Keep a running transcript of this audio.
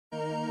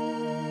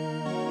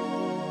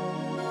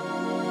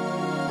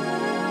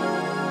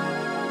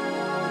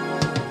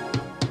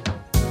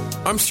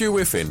I'm Stu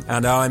Whiffin.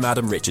 And I'm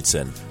Adam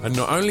Richardson. And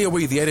not only are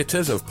we the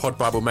editors of Pod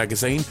Bible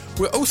magazine,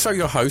 we're also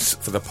your hosts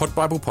for the Pod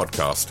Bible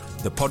podcast.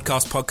 The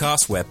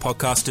podcast where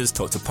podcasters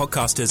talk to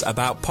podcasters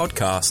about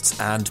podcasts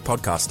and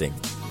podcasting.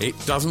 It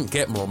doesn't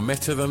get more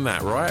meta than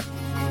that, right?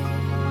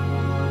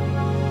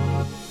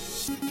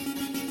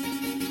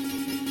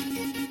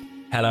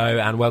 Hello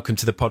and welcome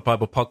to the Pod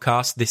Bible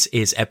podcast. This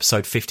is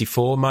episode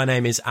 54. My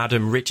name is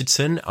Adam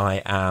Richardson.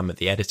 I am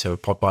the editor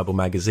of Pod Bible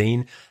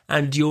magazine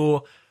and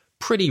your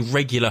pretty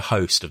regular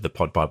host of the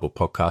Pod Bible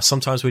podcast.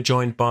 Sometimes we're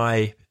joined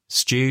by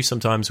Stu,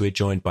 sometimes we're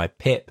joined by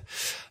Pip.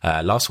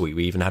 Last week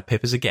we even had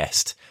Pip as a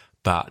guest.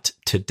 But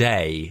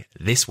today,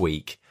 this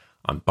week,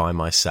 I'm by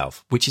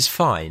myself, which is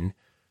fine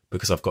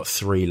because I've got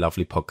three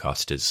lovely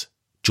podcasters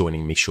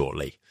joining me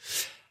shortly.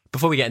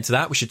 Before we get into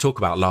that, we should talk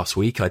about last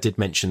week. I did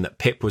mention that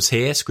Pip was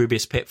here,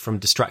 Scroobius Pip from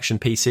Distraction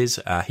Pieces.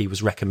 He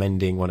was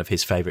recommending one of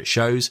his favourite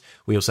shows.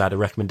 We also had a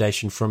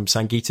recommendation from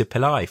Sangeeta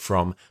Pillai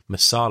from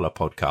Masala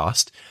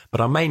podcast. But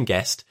our main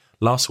guest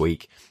last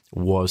week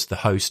was the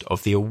host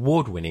of the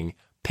award-winning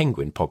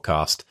Penguin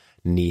podcast,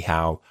 Ni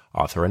Hao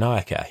Arthur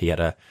Anayaka. He had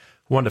a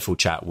wonderful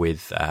chat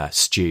with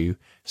Stu,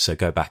 so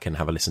go back and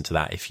have a listen to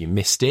that if you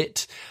missed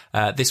it.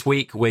 This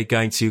week, we're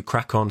going to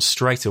crack on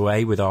straight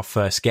away with our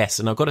first guest.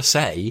 And I've got to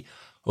say,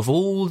 of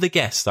all the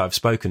guests that I've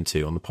spoken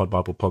to on the Pod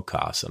Bible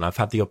podcast, and I've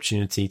had the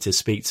opportunity to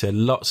speak to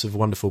lots of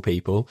wonderful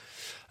people.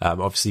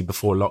 Obviously,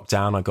 before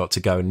lockdown, I got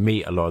to go and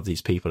meet a lot of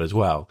these people as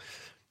well.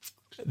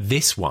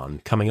 This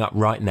one coming up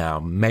right now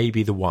may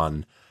be the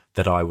one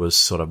that I was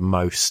sort of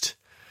most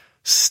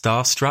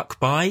starstruck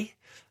by,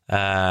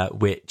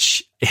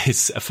 which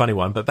is a funny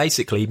one. But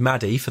basically,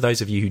 Maddie, for those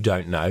of you who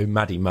don't know,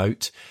 Maddie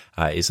Moat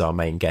is our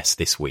main guest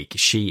this week.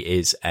 She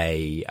is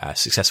a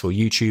successful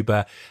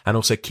YouTuber and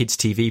also kids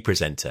TV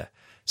presenter.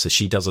 So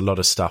she does a lot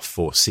of stuff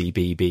for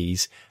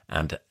CBeebies,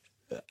 and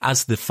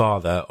as the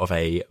father of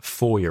a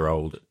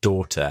 4-year-old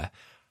daughter,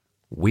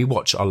 we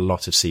watch a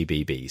lot of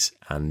CBeebies,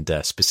 and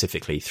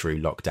specifically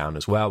through lockdown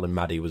as well. And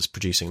Maddie was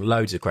producing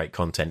loads of great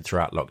content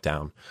throughout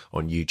lockdown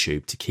on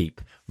YouTube to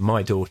keep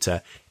my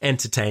daughter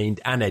entertained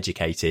and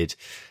educated.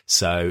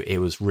 So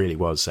it really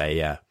was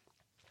a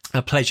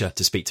pleasure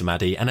to speak to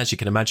Maddie. And as you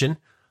can imagine,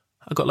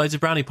 I got loads of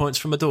brownie points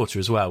from my daughter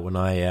as well when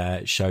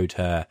I showed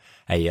her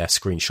a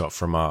screenshot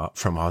from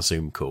our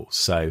Zoom call.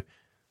 So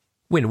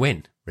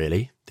win-win,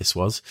 really, this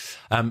was.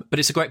 But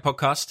it's a great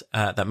podcast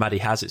that Maddie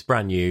has. It's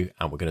brand new,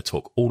 and we're going to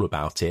talk all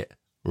about it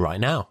right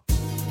now.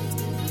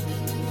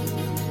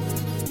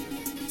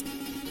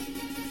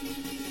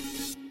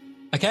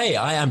 Okay,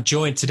 I am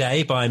joined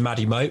today by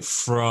Maddie Moat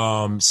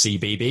from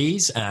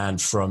CBeebies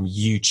and from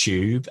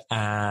YouTube,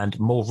 and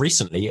more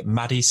recently,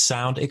 Maddie's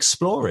Sound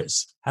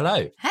Explorers.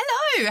 Hello.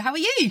 Hello, how are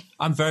you?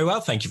 I'm very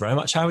well, thank you very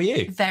much. How are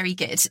you? Very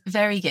good,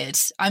 very good.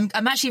 I'm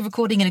actually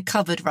recording in a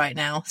cupboard right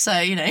now, so,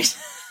 you know.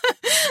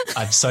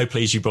 I'm so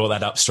pleased you brought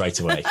that up straight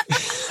away.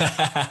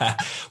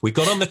 We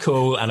got on the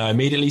call and I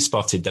immediately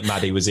spotted that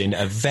Maddie was in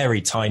a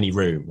very tiny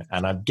room,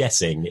 and I'm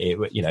guessing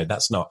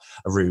that's not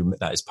a room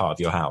that is part of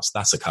your house.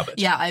 That's a cupboard.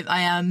 Yeah,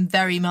 I am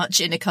very much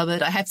in a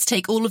cupboard. I had to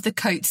take all of the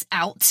coats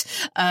out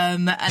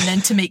and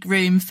then to make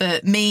room for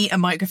me, a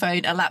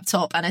microphone, a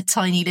laptop and a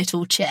tiny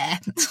little chair.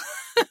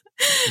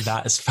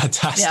 That is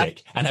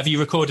fantastic. Yeah. And have you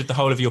recorded the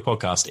whole of your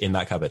podcast in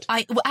that cupboard?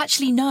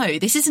 Actually, no.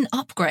 This is an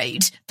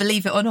upgrade,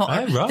 believe it or not.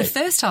 Oh, right. The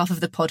first half of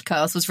the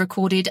podcast was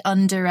recorded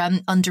under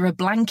a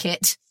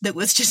blanket that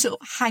was just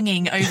sort of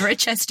hanging over a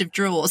chest of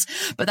drawers,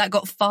 but that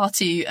got far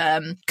too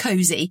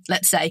cozy,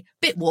 let's say,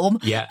 bit warm.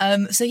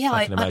 Yeah. So yeah,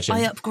 I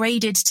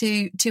upgraded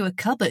to a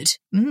cupboard.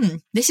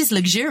 This is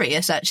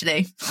luxurious,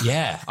 actually.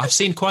 Yeah, I've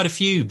seen quite a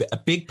few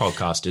big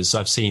podcasters.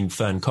 I've seen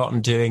Fern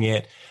Cotton doing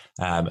it.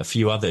 A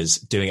few others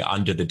doing it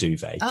under the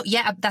duvet. Oh,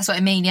 yeah, that's what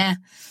I mean, yeah.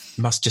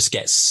 Must just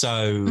get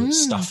so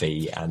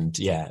stuffy and,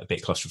 yeah, a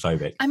bit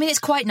claustrophobic. I mean, it's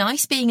quite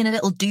nice being in a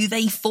little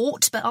duvet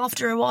fort, but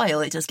after a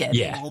while it does get a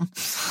bit warm.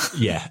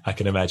 Yeah, I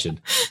can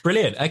imagine.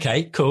 Brilliant.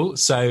 Okay, cool.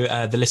 So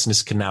the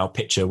listeners can now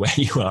picture where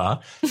you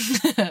are.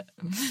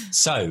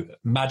 So,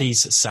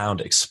 Maddie's Sound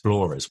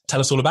Explorers.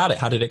 Tell us all about it.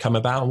 How did it come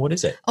about and what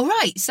is it? All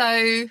right.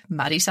 So,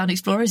 Maddie's Sound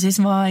Explorers is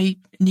my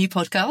new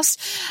podcast.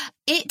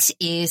 It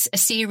is a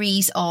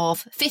series of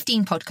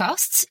 15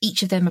 podcasts.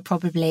 Each of them are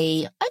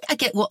probably,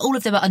 all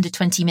of them are under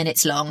 20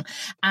 minutes long.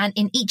 And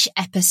in each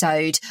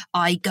episode,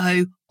 I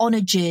go on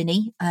a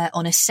journey,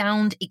 on a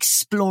sound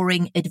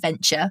exploring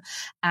adventure.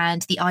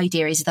 And the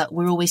idea is that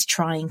we're always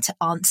trying to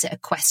answer a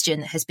question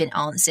that has been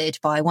answered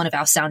by one of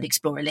our Sound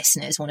Explorer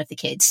listeners, one of the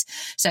kids.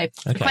 So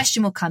the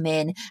question will come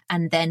in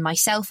and then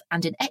myself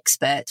and an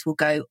expert will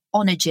go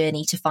on a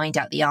journey to find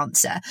out the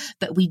answer.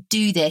 But we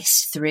do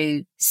this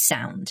through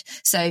sound.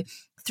 So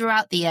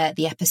throughout the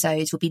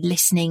episodes, we'll be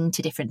listening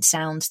to different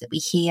sounds that we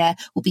hear.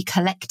 We'll be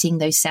collecting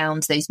those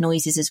sounds, those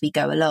noises as we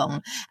go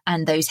along,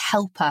 and those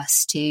help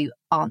us to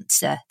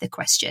answer the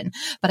question.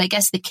 But I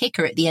guess the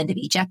kicker at the end of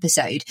each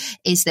episode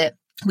is that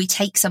we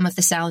take some of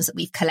the sounds that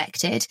we've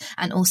collected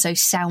and also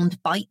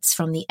sound bites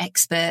from the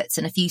experts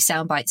and a few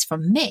sound bites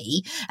from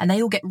me, and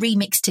they all get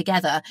remixed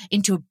together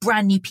into a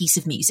brand new piece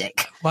of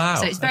music. Wow.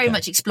 So it's very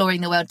much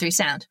exploring the world through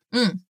sound.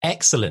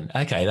 Excellent.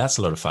 Okay, that's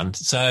a lot of fun.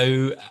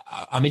 So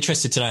I'm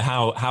interested to know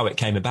how it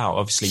came about.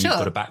 Obviously, You've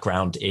got a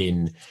background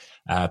in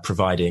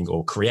providing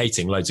or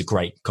creating loads of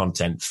great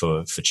content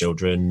for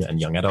children and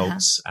young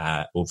adults,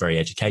 all very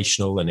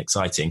educational and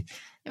exciting.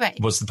 Right.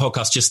 Was the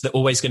podcast just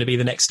always going to be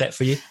the next step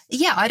for you?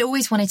 Yeah, I'd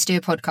always wanted to do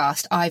a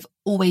podcast. I've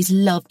always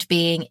loved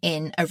being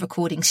in a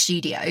recording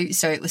studio,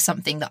 so it was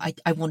something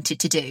that I wanted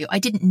to do. I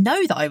didn't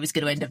know that I was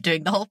going to end up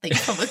doing the whole thing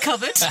from a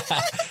cupboard.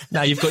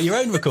 Now you've got your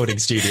own recording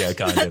studio,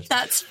 kind of.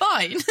 That's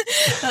fine.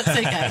 That's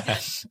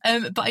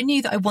okay. But I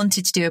knew that I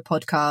wanted to do a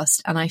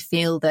podcast, and I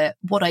feel that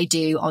what I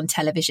do on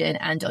television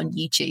and on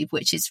YouTube,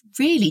 which is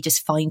really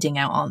just finding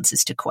out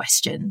answers to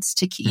questions,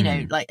 to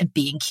and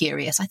being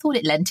curious, I thought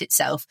it lent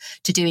itself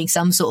to doing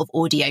some sort of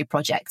audio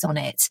project on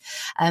it.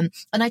 And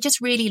I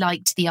just really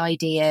liked the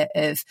idea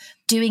of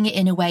doing it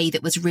in a way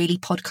that was really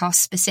podcast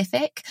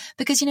specific,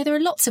 because, there are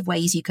lots of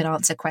ways you can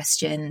answer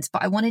questions,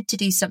 but I wanted to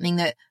do something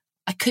that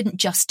I couldn't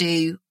just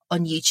do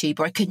on YouTube,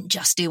 or I couldn't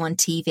just do on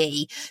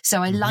TV.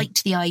 So I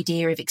liked the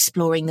idea of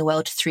exploring the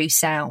world through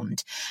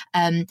sound.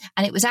 And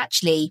it was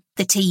actually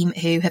the team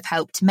who have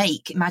helped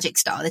make Magic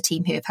Star, the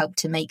team who have helped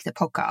to make the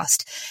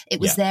podcast. It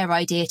was their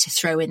idea to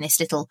throw in this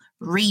little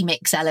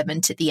remix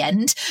element at the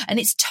end. And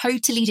it's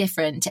totally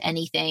different to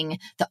anything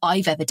that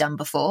I've ever done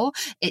before.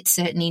 It's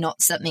certainly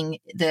not something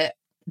that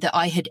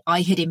I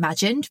had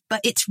imagined, but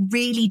it's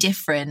really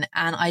different,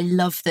 and I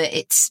love that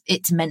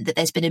it's meant that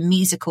there's been a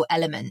musical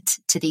element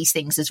to these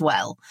things as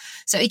well.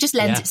 So it just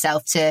lends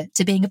itself to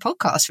being a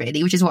podcast,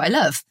 really, which is what I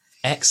love.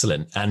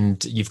 Excellent.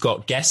 And you've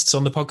got guests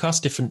on the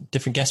podcast, different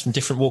guests from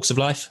different walks of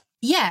life?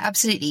 Yeah,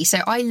 absolutely. So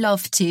I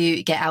love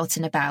to get out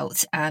and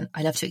about, and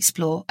I love to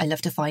explore. I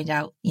love to find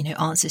out,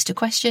 answers to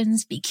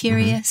questions, be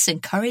curious,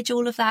 encourage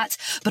all of that.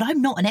 But I'm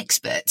not an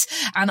expert,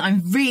 and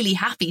I'm really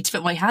happy to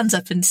put my hands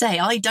up and say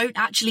I don't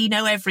actually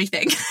know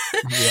everything.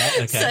 Yeah,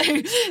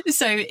 okay.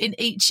 So in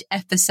each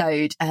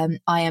episode,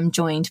 I am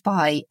joined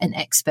by an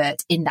expert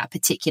in that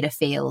particular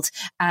field.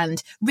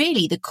 And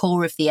really the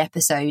core of the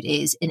episode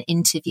is an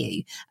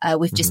interview.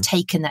 We've just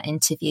taken that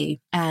interview,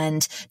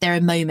 and there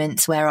are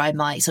moments where I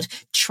might sort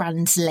of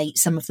translate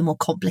some of the more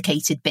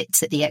complicated bits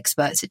that the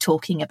experts are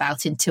talking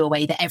about into a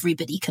way that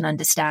everybody can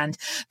understand.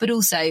 But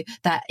also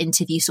that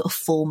interview sort of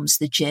forms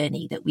the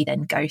journey that we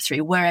then go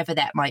through, wherever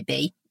that might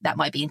be. That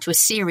might be into a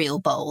cereal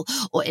bowl,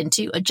 or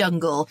into a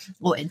jungle,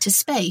 or into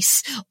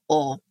space,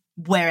 or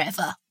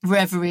wherever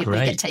we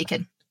get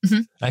taken.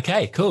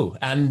 Okay, cool.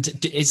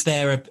 And is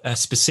there a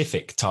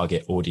specific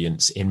target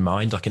audience in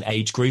mind, like an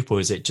age group, or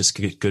is it just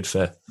good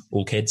for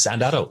all kids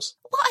and adults?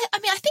 Well, I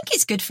mean, I think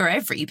it's good for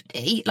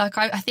everybody. Like,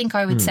 I think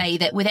I would say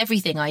that with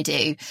everything I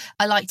do,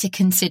 I like to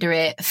consider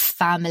it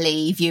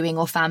family viewing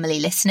or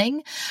family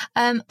listening.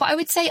 But I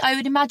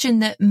would imagine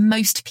that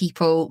most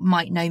people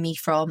might know me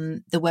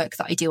from the work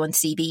that I do on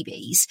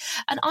CBeebies.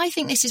 And I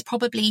think this is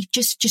probably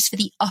just for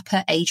the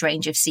upper age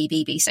range of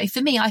CBeebies. So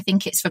for me, I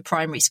think it's for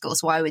primary school.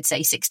 So I would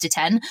say 6 to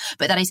 10,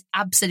 but that is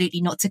absolutely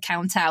not to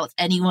count out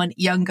anyone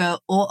younger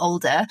or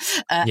older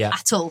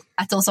at all.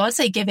 So I'd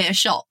say give it a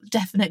shot.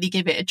 Definitely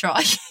give it a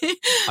try.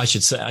 I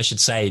should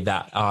say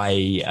that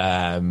I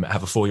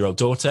have a 4-year-old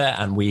daughter,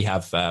 and we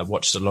have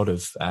watched a lot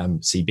of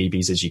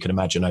CBeebies, as you can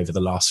imagine, over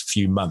the last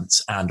few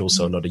months, and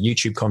also a lot of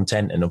YouTube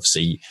content. And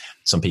obviously,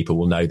 some people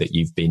will know that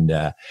you've been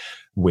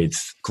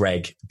with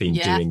Greg,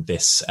 doing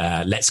this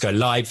Let's Go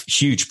Live,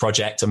 huge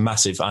project, a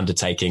massive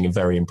undertaking, and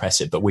very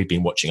impressive. But we've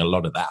been watching a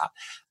lot of that.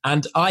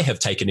 And I have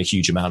taken a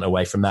huge amount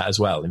away from that as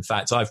well. In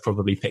fact, I've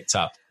probably picked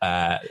up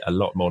a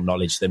lot more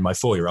knowledge than my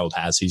 4-year-old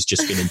has, who's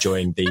just been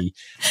enjoying the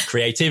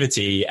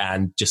creativity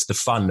and just the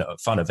fun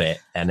of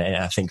it. And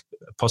I think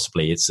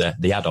possibly it's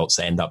the adults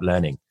that end up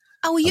learning.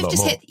 Oh, well,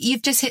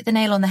 you've just hit the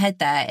nail on the head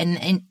there.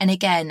 And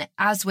again,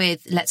 as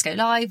with Let's Go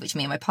Live, which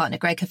me and my partner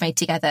Greg have made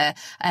together,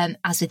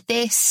 as with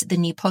this, the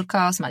new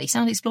podcast, Maddie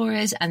Sound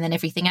Explorers, and then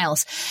everything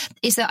else,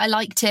 is that I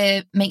like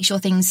to make sure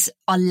things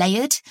are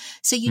layered.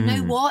 So you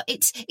know what?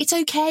 It's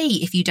okay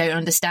if you don't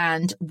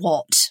understand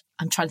what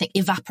I'm trying to think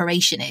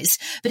evaporation is,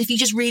 but if you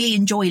just really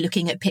enjoy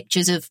looking at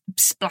pictures of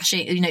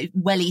splashing,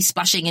 wellies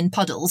splashing in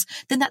puddles,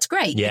 then that's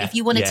great. Yeah, but if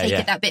you want to take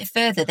it that bit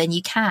further, then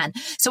you can.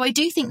 So I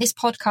do think this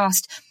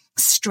podcast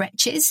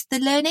stretches the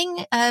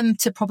learning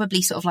to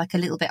probably sort of like a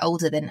little bit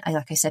older than,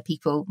 like I said,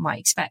 people might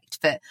expect.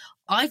 But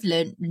I've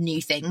learned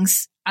new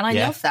things, and I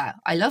love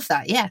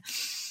that. Yeah.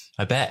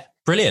 I bet.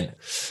 Brilliant.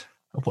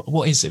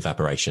 What is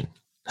evaporation?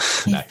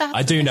 No,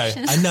 I do know.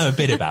 I know a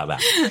bit about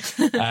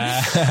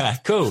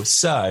that. Cool.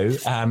 So,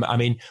 I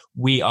mean,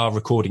 we are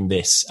recording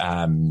this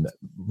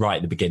right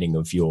at the beginning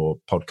of your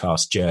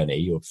podcast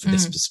journey, or for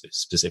this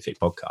specific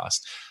podcast.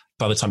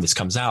 By the time this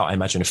comes out, I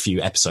imagine a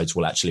few episodes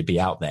will actually be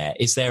out there.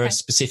 Is there a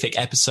specific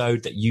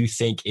episode that you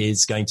think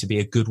is going to be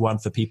a good one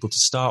for people to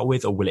start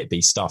with, or will it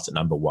be start at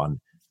number 1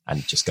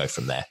 and just go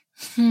from there?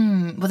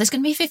 Well, there's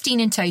going to be 15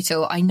 in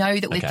total. I know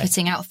that we're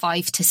putting out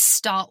 5 to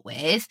start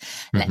with.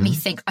 Let me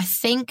think. I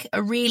think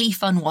a really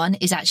fun one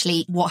is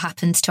actually what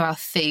happens to our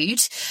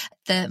food.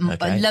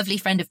 A lovely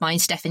friend of mine,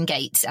 Stephen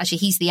Gates, actually,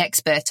 he's the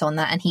expert on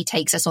that, and he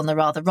takes us on the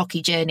rather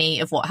rocky journey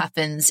of what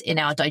happens in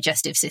our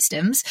digestive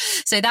systems.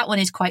 So that one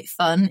is quite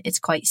fun. It's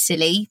quite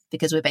silly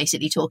because we're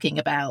basically talking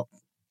about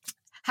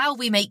how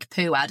we make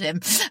poo, Adam.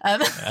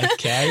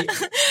 Okay.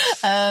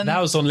 That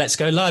was on Let's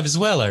Go Live as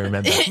well, I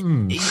remember.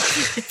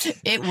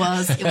 It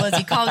was.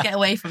 You can't get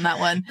away from that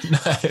one. No.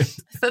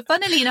 But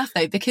funnily enough,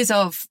 though, because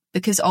of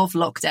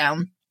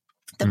lockdown,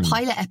 the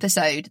pilot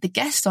episode, the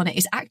guest on it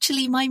is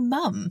actually my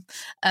mum.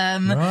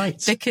 Right.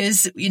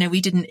 Because,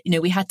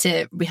 we had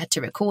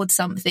to record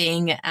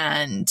something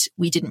and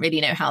we didn't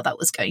really know how that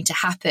was going to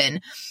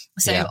happen.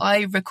 So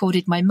I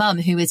recorded my mum,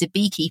 who is a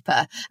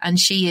beekeeper, and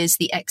she is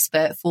the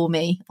expert for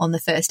me on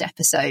the first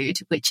episode,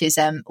 which is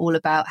all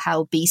about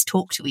how bees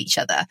talk to each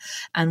other.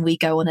 And we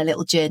go on a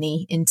little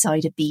journey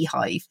inside a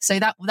beehive. So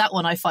that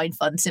one I find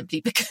fun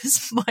simply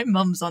because my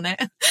mum's on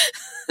it.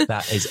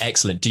 That is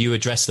excellent. Do you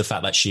address the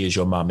fact that she is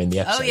your mum in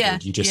the episode? Oh, yeah. Or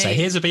do you just say,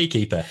 here's a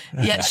beekeeper?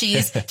 Yeah,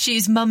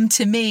 she's mum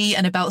to me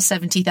and about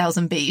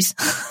 70,000 bees.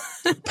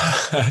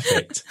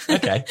 Perfect.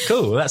 Okay,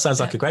 cool. That sounds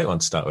like a great one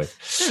to start with.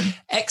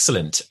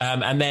 Excellent.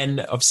 And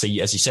then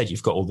obviously, as you said,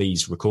 you've got all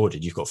these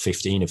recorded. You've got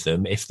 15 of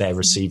them. If they're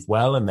received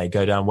well and they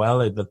go down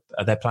well,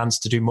 are there plans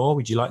to do more?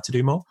 Would you like to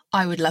do more?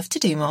 I would love to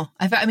do more.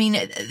 I mean,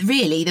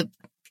 really,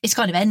 it's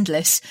kind of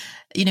endless.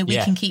 We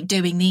can keep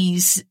doing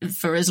these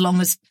for as long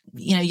as,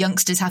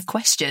 youngsters have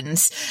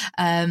questions.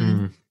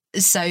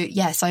 So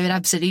yes, I would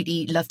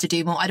absolutely love to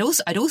do more. I'd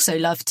also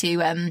love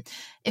to,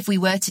 if we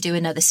were to do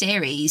another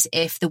series,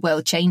 if the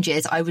world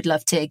changes, I would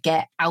love to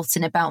get out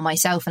and about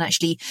myself and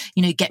actually,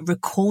 get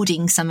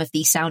recording some of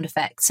these sound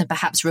effects and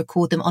perhaps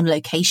record them on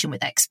location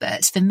with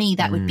experts. For me,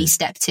 that would be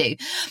step 2.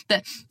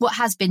 But what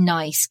has been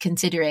nice,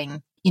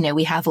 considering,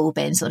 we have all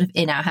been sort of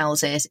in our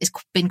houses, it's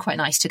been quite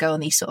nice to go on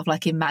these sort of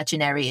like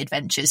imaginary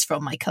adventures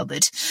from my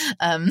cupboard.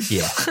 And,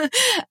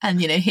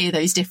 hear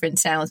those different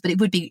sounds. But it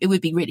would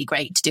be really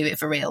great to do it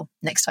for real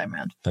next time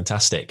around.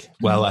 Fantastic.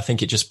 Well, I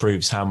think it just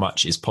proves how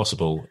much is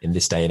possible in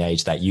this day and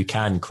age that you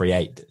can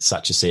create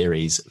such a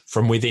series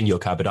from within your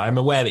cupboard. I'm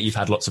aware that you've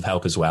had lots of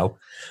help as well.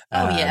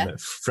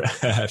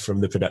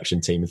 From the production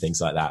team and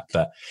things like that.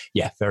 But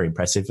yeah, very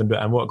impressive.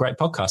 And what a great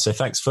podcast. So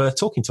thanks for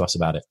talking to us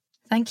about it.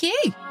 Thank you.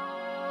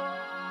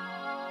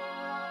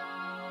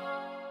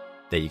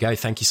 There you go.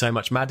 Thank you so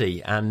much,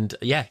 Maddie. And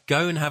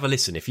go and have a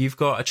listen. If you've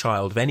got a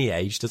child of any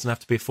age, doesn't have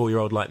to be a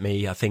 4-year-old like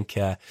me. I think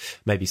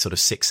maybe sort of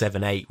 6,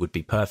 7, 8 would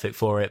be perfect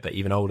for it, but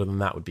even older than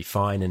that would be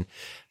fine. And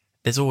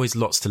there's always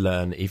lots to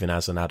learn, even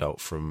as an adult,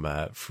 from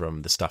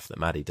the stuff that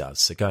Maddie does.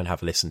 So go and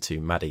have a listen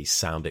to Maddie's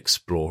Sound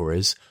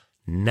Explorers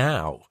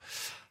now.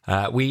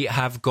 We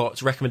have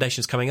got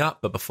recommendations coming up,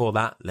 but before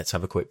that, let's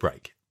have a quick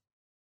break.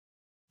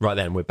 Right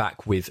then, we're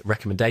back with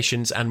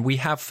recommendations, and we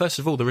have, first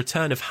of all, the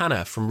return of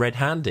Hannah from Red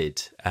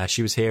Handed.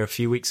 She was here a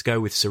few weeks ago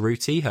with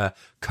Suruthi, her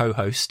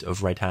co-host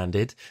of Red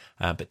Handed,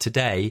 but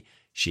today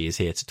she is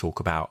here to talk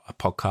about a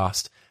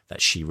podcast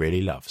that she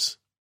really loves.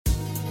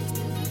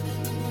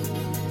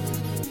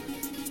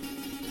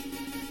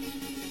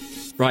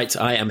 Right,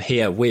 I am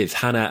here with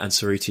Hannah and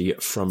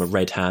Suruthi from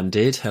Red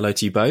Handed. Hello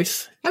to you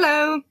both.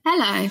 Hello.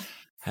 Hello.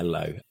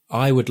 Hello.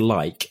 I would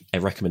like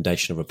a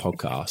recommendation of a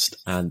podcast.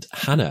 And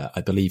Hannah,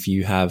 I believe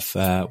you have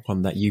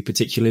one that you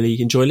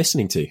particularly enjoy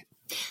listening to.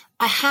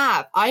 I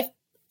have. I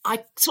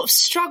sort of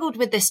struggled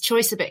with this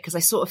choice a bit because I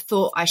sort of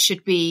thought I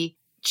should be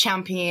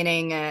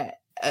championing an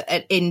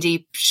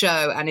indie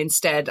show, and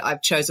instead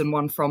I've chosen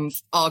one from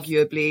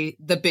arguably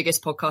the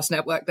biggest podcast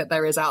network that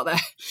there is out there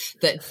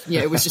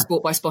that was just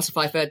bought by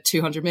Spotify for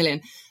 200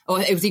 million, or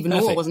it was even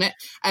more, wasn't it?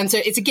 And so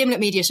it's a Gimlet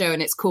Media show,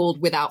 and it's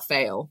called Without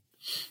Fail.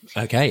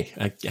 Okay.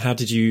 How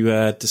did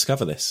you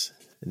discover this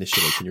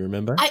initially? Can you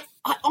remember?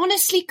 I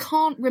honestly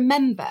can't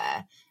remember.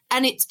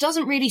 And it's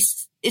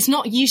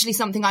not usually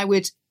something I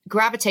would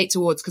gravitate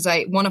towards,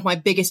 because one of my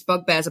biggest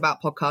bugbears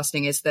about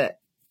podcasting is that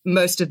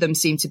most of them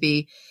seem to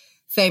be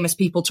famous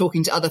people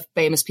talking to other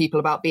famous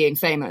people about being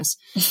famous.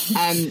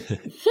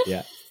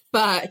 Yeah.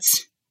 But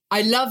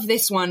I love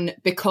this one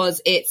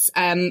because it's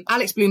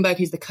Alex Blumberg,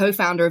 who's the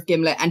co-founder of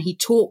Gimlet, and he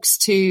talks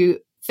to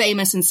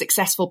famous and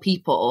successful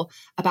people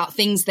about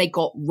things they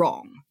got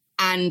wrong.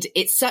 And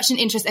it's such an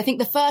interest. I think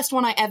the first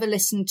one I ever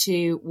listened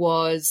to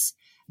was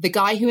the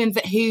guy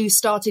who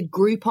started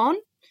Groupon,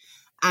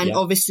 and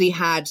obviously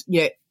had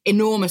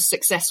enormous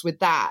success with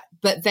that.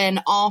 But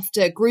then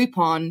after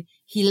Groupon,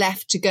 he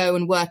left to go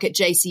and work at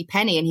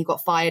JCPenney, and he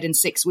got fired in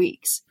 6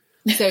 weeks.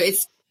 So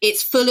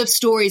it's full of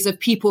stories of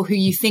people who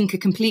you think are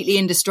completely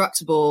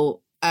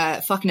indestructible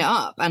fucking it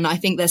up. And I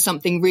think there's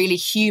something really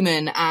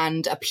human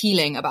and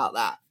appealing about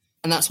that.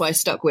 And that's why I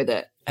stuck with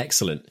it.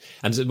 Excellent.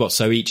 And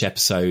so each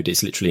episode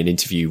is literally an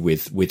interview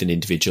with an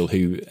individual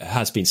who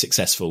has been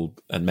successful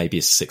and maybe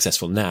is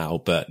successful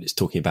now, but it's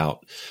talking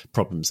about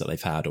problems that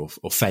they've had or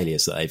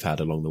failures that they've had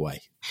along the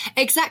way.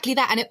 Exactly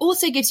that. And it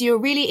also gives you a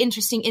really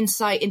interesting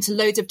insight into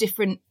loads of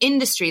different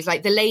industries.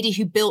 Like the lady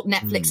who built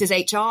Netflix's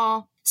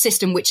HR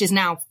system, which is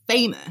now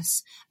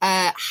famous,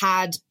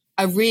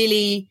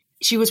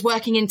 she was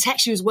working in tech.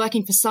 She was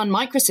working for Sun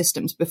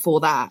Microsystems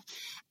before that.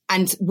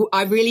 And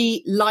I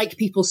really like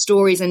people's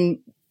stories, and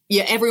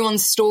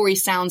everyone's story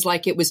sounds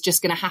like it was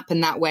just going to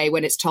happen that way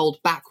when it's told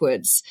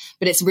backwards.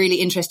 But it's really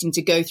interesting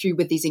to go through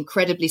with these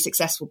incredibly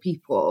successful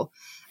people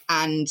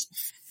and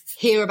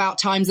hear about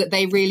times that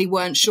they really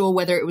weren't sure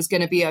whether it was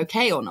going to be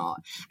okay or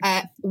not.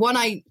 One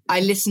I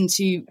listened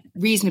to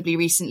reasonably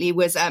recently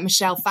was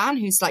Michelle Phan,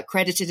 who's like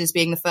credited as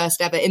being the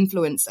first ever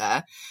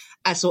influencer,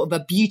 as sort of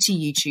a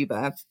beauty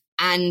YouTuber.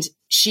 And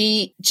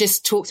she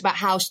just talked about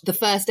how the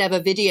first ever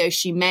video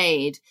she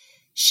made,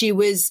 she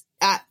was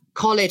at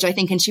college, I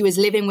think, and she was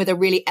living with a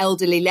really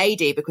elderly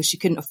lady because she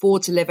couldn't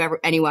afford to live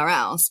anywhere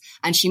else.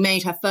 And she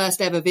made her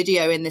first ever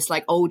video in this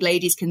like old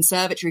ladies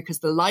conservatory because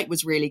the light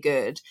was really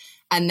good.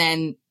 And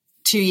then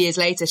 2 years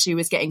later, she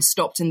was getting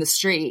stopped in the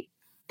street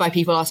by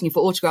people asking for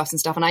autographs and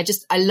stuff. And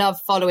I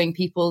love following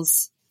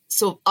people's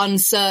sort of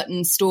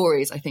uncertain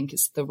stories, I think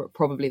is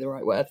probably the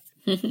right word.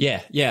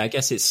 Yeah. I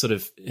guess it's sort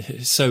of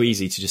so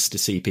easy to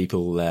see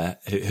people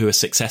who are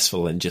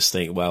successful and just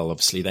think, well,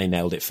 obviously they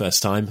nailed it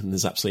first time and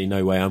there's absolutely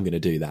no way I'm going to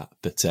do that.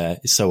 But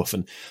it's so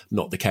often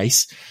not the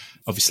case.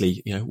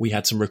 Obviously, we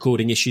had some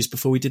recording issues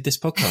before we did this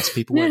podcast.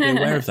 People won't be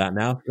aware of that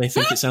now. They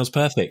think it sounds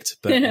perfect,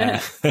 but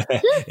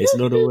it's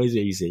not always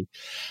easy.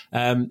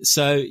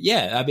 So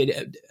yeah, I mean,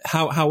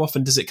 how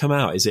often does it come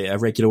out? Is it a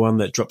regular one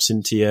that drops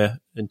onto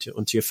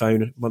your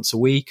phone once a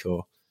week,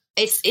 or?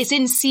 It's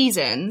in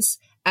seasons.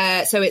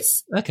 So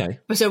it's okay.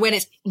 So when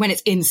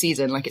it's in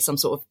season, like it's some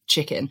sort of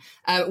chicken.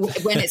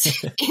 When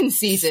it's in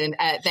season,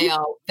 they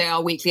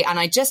are weekly. And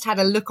I just had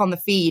a look on the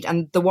feed,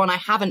 and the one I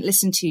haven't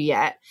listened to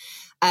yet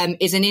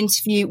is an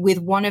interview with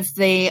one of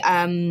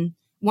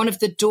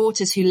the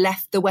daughters who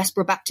left the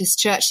Westboro Baptist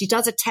Church. She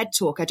does a TED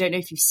Talk. I don't know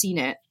if you've seen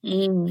it.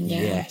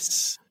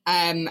 Yes.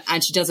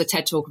 And she does a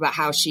TED Talk about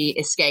how she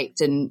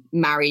escaped and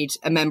married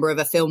a member of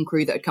a film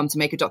crew that had come to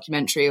make a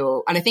documentary.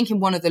 And I think in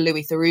one of the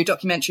Louis Theroux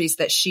documentaries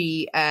that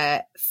she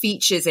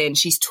features in,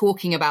 she's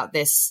talking about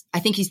this, I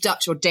think he's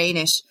Dutch or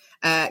Danish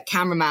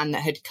cameraman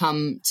that had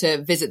come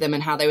to visit them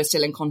and how they were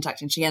still in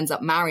contact. And she ends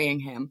up marrying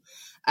him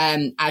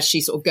as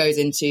she sort of goes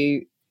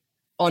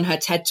on her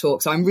TED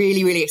Talk. So I'm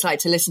really, really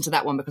excited to listen to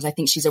that one because I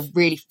think she's a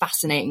really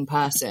fascinating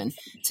person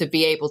to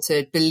be able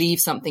to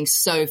believe something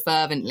so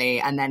fervently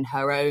and then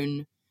her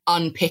own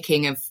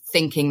unpicking of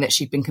thinking that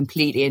she'd been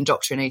completely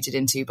indoctrinated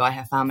into by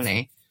her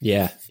family.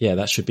 Yeah,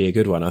 that should be a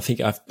good one. I think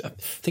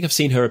I've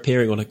seen her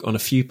appearing on a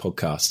few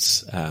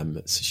podcasts.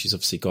 So she's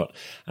obviously got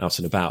out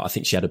and about. I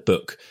think she had a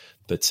book,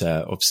 but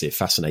obviously a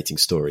fascinating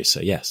story.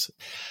 So yes.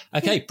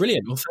 Okay,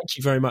 brilliant. Well, thank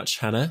you very much,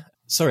 Hannah.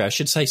 Sorry, I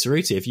should say,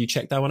 Suruthi, have you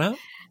checked that one out?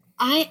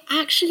 I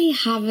actually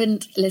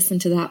haven't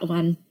listened to that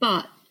one,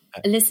 but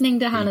listening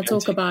to Hannah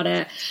talk about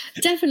it,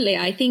 definitely,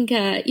 I think,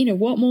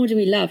 what more do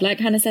we love? Like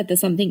Hannah said, there's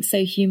something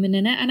so human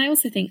in it. And I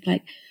also think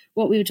like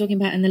what we were talking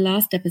about in the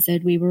last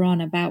episode we were on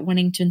about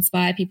wanting to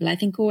inspire people. I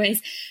think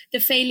always the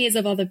failures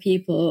of other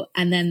people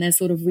and then their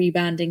sort of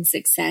rebounding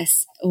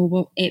success or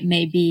what it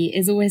may be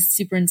is always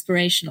super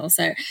inspirational.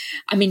 So,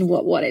 I mean,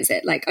 what is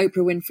it? Like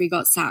Oprah Winfrey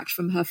got sacked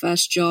from her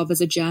first job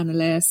as a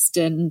journalist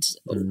and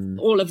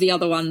all of the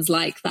other ones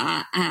like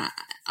that.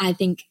 I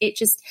think it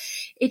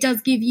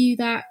does give you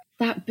that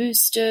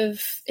boost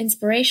of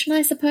inspiration,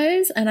 I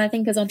suppose. And I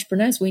think as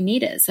entrepreneurs, we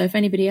need it. So if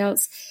anybody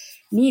else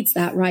needs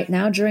that right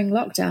now during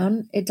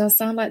lockdown, it does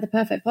sound like the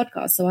perfect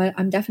podcast. So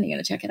I'm definitely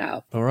going to check it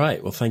out. All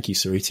right. Well, thank you,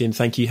 Suruthi. And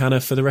thank you, Hannah,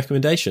 for the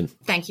recommendation.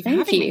 Thank you for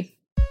having me.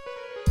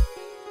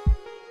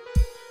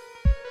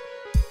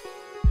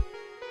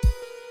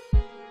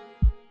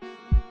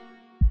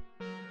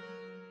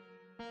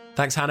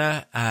 Thanks,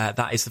 Hannah.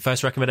 That is the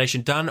first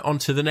recommendation done. On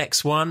to the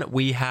next one.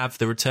 We have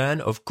the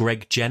return of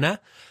Greg Jenner,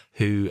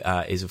 who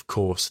is, of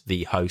course,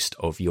 the host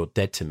of You're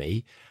Dead to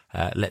Me.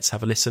 Let's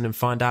have a listen and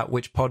find out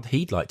which pod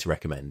he'd like to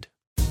recommend.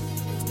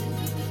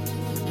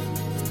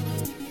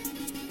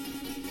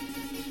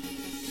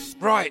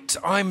 Right,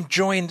 I'm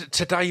joined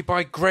today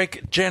by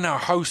Greg Jenner,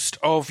 host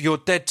of You're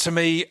Dead to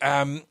Me,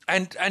 and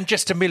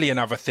just a million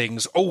other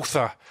things.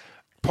 Author,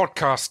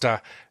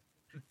 podcaster,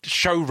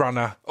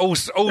 showrunner, all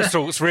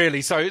sorts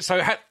really. So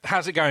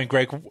how's it going,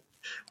 Greg?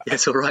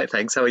 It's all right,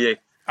 thanks. How are you?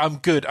 I'm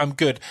good.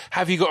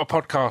 Have you got a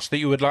podcast that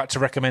you would like to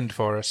recommend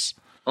for us?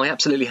 I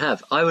absolutely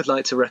have. I would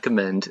like to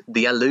recommend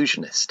The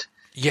Allusionist.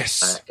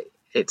 Yes.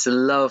 It's a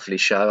lovely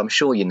show. I'm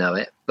sure you know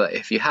it, but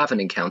if you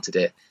haven't encountered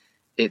it,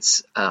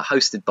 it's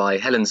hosted by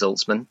Helen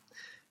Zaltzman,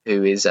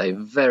 who is a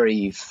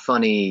very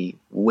funny,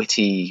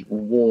 witty,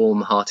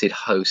 warm-hearted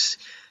host,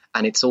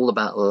 and it's all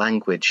about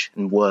language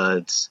and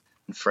words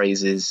and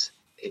phrases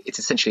it's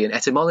essentially an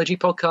etymology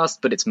podcast,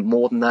 but it's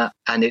more than that.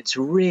 And it's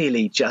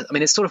really just, I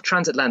mean, it's sort of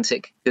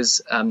transatlantic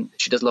because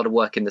she does a lot of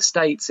work in the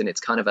States, and it's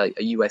kind of a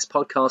US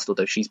podcast,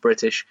 although she's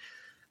British.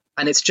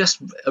 And it's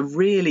just a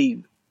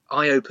really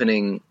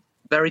eye-opening,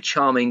 very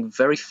charming,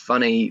 very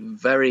funny,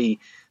 very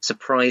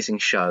surprising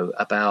show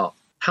about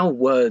how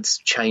words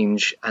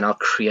change and are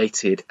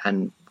created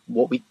and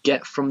what we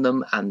get from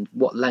them and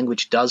what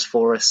language does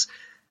for us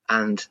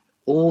and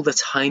all the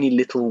tiny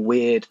little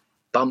weird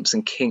bumps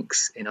and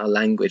kinks in our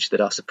language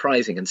that are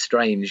surprising and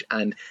strange.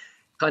 And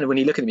kind of when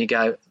you look at them, you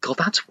go, God,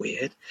 that's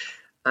weird.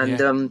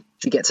 And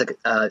she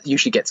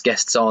usually gets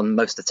guests on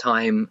most of the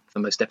time for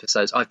most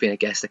episodes. I've been a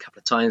guest a couple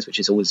of times, which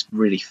is always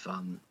really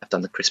fun. I've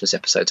done the Christmas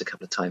episodes a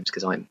couple of times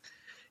because I'm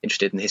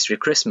interested in the history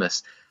of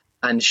Christmas.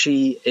 And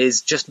she's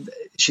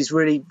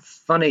really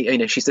funny. You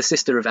know, she's the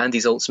sister of Andy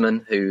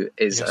Zaltzman, who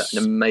is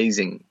an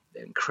amazing,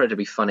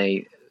 incredibly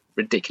funny,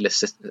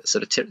 ridiculous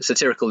sort of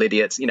satirical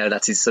idiot. You know,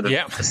 that's his sort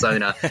of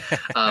persona.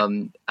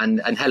 And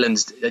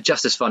Helen's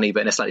just as funny,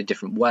 but in a slightly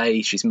different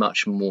way. She's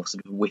much more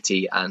sort of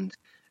witty and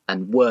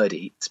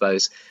wordy, I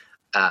suppose.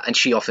 And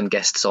she often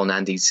guests on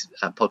Andy's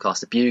podcast,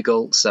 The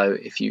Bugle. So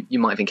if you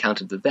might have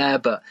encountered her there,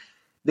 but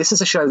this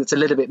is a show that's a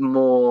little bit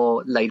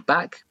more laid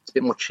back. It's a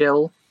bit more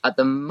chill. At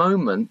the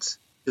moment,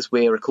 because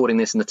we're recording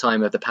this in the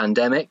time of the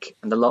pandemic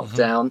and the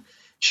lockdown,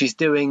 she's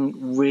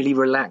doing really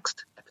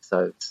relaxed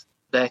episodes.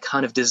 They're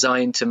kind of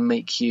designed to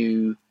make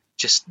you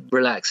just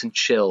relax and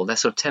chill. They're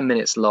sort of 10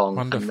 minutes long.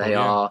 Wonderful, and they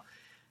are.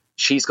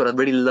 She's got a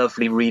really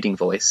lovely reading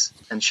voice,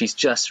 and she's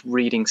just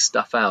reading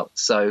stuff out.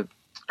 So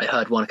I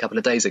heard one a couple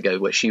of days ago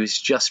where she was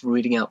just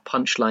reading out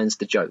punchlines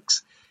to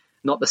jokes,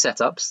 not the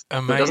setups.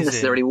 Amazing. It doesn't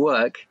necessarily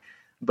work,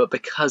 but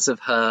because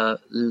of her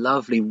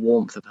lovely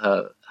warmth of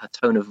her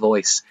tone of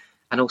voice,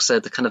 and also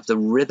the kind of the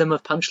rhythm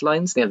of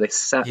punchlines, you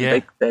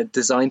know, they're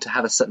designed to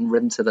have a certain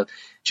rhythm to them.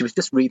 She was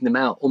just reading them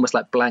out almost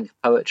like blank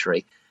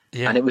poetry,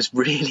 and it was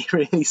really,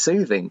 really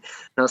soothing. And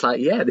I was like,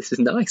 yeah, this is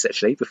nice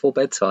actually before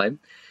bedtime.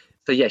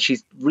 So yeah,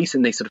 she's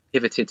recently sort of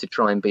pivoted to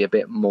try and be a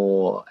bit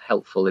more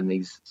helpful in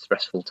these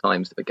stressful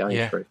times that we're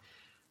going through.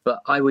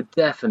 But I would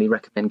definitely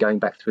recommend going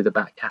back through the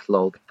back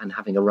catalogue and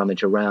having a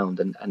rummage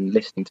around and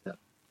listening to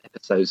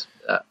episodes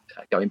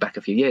going back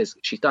a few years.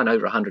 She's done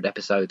over 100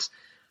 episodes,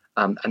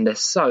 and they're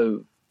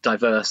so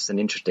diverse and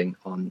interesting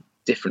on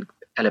different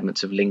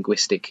elements of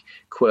linguistic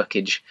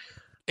quirkage.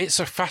 It's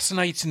a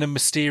fascinating and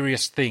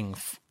mysterious thing,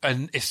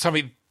 and it's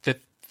something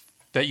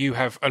that you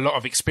have a lot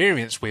of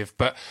experience with,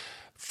 but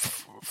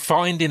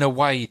finding a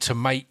way to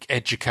make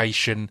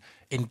education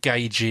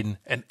engaging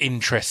and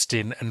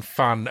interesting and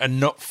fun and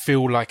not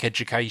feel like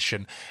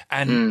education.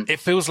 And it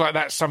feels like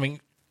that's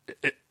something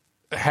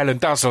Helen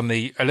does on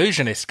The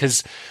Illusionist,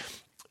 because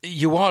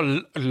you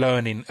are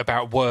learning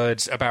about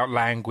words, about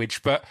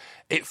language, but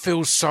it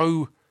feels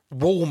so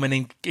warm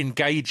and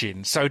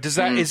engaging. So does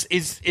that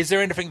is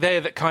there anything there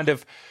that kind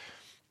of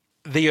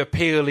the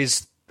appeal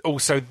is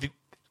also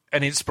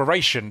an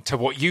inspiration to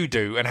what you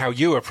do and how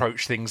you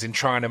approach things in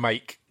trying to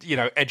make, you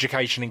know,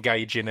 education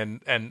engaging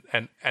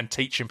and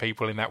teaching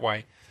people in that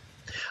way?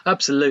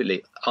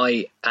 Absolutely.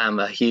 I am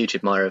a huge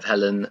admirer of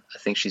Helen. I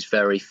think she's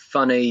very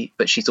funny,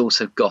 but she's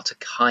also got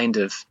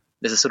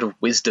there's a sort of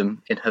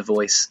wisdom in her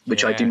voice,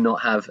 which I do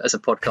not have as a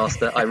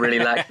podcaster. I really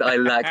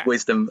lack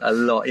wisdom a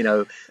lot. You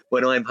know,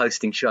 when I'm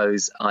hosting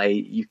shows,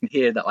 you can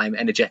hear that I'm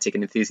energetic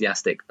and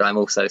enthusiastic, but I'm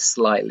also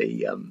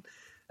slightly a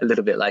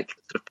little bit like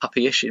sort of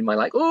puppyish in my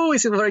like, oh,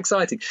 this is very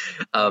exciting.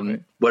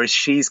 Whereas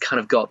she's kind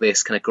of got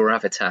this kind of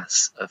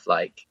gravitas of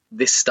like,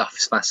 this stuff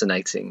is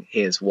fascinating.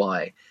 Here's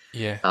why.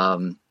 Yeah.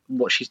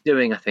 What she's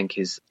doing, I think,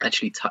 is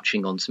actually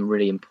touching on some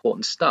really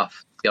important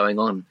stuff going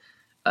on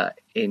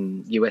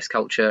in US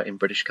culture, in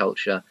British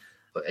culture,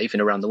 even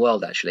around the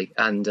world, actually.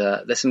 And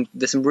there's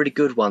some really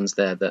good ones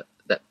there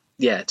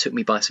that took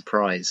me by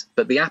surprise.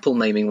 But the Apple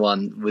naming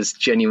one was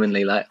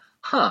genuinely like,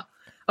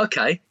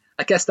 okay,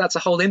 I guess that's a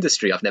whole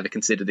industry I've never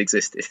considered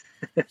existed.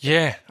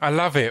 Yeah, I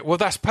love it. Well,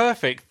 that's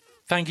perfect.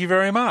 Thank you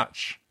very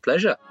much.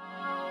 Pleasure.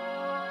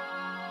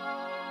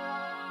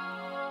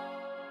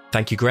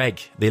 Thank you, Greg.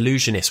 The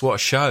Illusionist, what a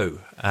show.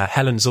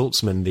 Helen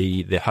Zaltzman,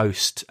 the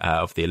host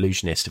of The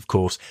Illusionist, of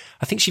course.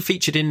 I think she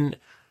featured in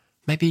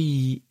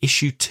maybe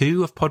issue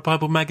 2 of Pod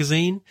Bible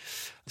magazine.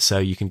 So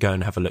you can go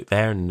and have a look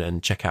there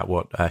and check out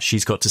what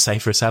she's got to say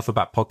for herself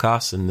about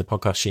podcasts and the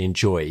podcast she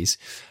enjoys.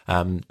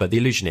 But The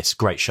Illusionist,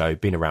 great show,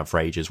 been around for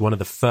ages. One of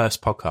the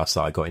first podcasts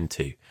that I got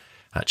into,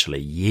 actually,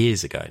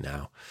 years ago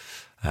now.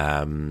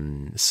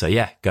 So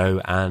yeah,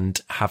 go and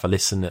have a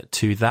listen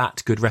to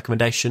that. Good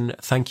recommendation.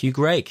 Thank you,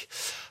 Greg.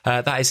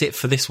 That is it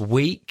for this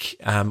week.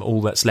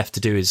 All that's left to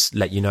do is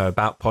let you know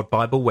about Pod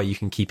Bible, where you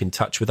can keep in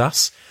touch with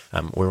us.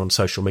 We're on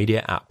social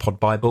media at Pod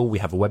Bible. We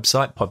have a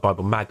website,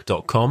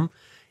 podbiblemag.com.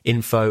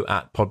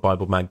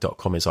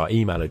 info@podbiblemag.com is our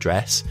email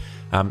address.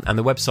 And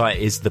the website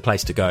is the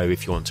place to go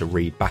if you want to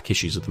read back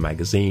issues of the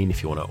magazine,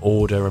 if you want to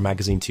order a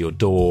magazine to your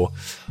door,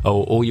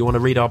 or you want to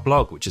read our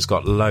blog, which has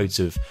got loads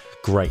of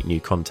great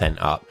new content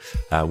up.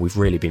 We've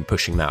really been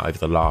pushing that over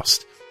the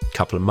last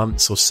couple of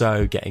months or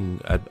so, getting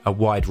a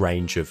wide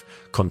range of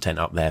content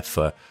up there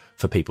for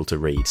people to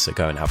read. So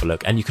go and have a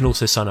look. And you can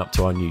also sign up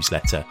to our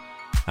newsletter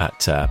at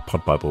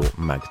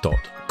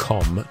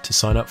podbiblemag.com to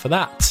sign up for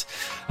that.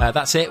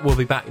 That's it. We'll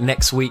be back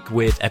next week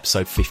with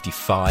episode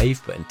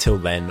 55. But until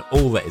then,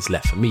 all that is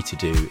left for me to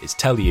do is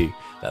tell you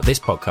that this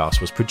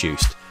podcast was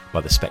produced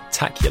by the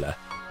spectacular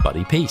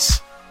Buddy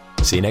Peace.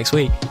 See you next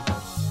week.